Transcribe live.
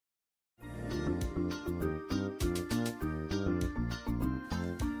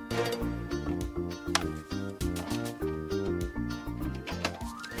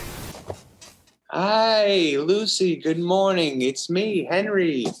Hi, Lucy. Good morning. It's me,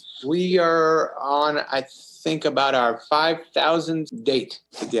 Henry. We are on, I think, about our 5,000th date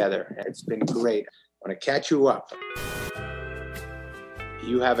together. It's been great. I want to catch you up.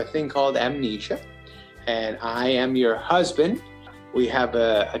 You have a thing called amnesia, and I am your husband. We have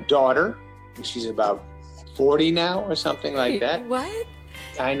a daughter. She's about 40 now or something like that. What?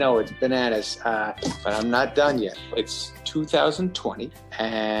 I know, it's bananas, but I'm not done yet. It's 2020,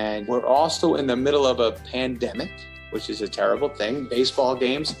 and we're also in the middle of a pandemic, which is a terrible thing. Baseball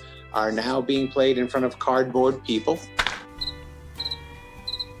games are now being played in front of cardboard people.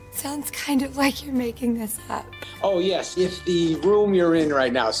 Sounds kind of like you're making this up. Oh, yes. If the room you're in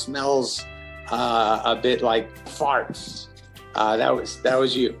right now smells a bit like farts, that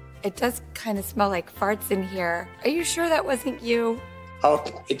was you. It does kind of smell like farts in here. Are you sure that wasn't you?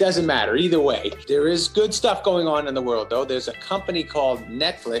 Okay, it doesn't matter. Either way, there is good stuff going on in the world, though. There's a company called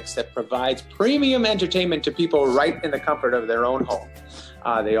Netflix that provides premium entertainment to people right in the comfort of their own home.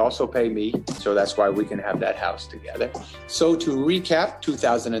 They also pay me, so that's why we can have that house together. So to recap,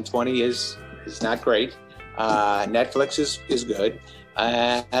 2020 is not great. Netflix is good.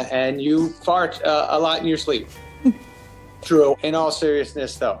 And you fart a lot in your sleep. True. In all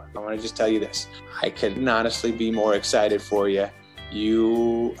seriousness, though, I want to just tell you this. I couldn't honestly be more excited for you.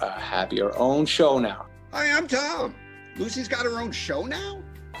 You have your own show now. Hi, I'm Tom. Lucy's got her own show now?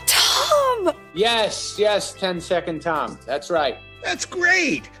 Tom! Yes, 10-second Tom. That's right. That's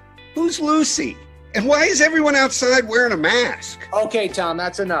great. Who's Lucy? And why is everyone outside wearing a mask? Okay, Tom,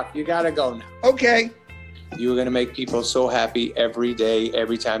 that's enough. You gotta go now. Okay. You're gonna make people so happy every day,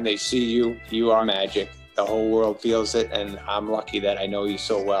 every time they see you. You are magic. The whole world feels it, and I'm lucky that I know you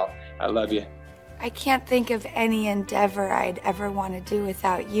so well. I love you. I can't think of any endeavor I'd ever want to do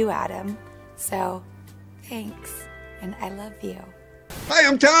without you, Adam. So, thanks, and I love you. Hi,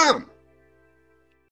 I'm Tom.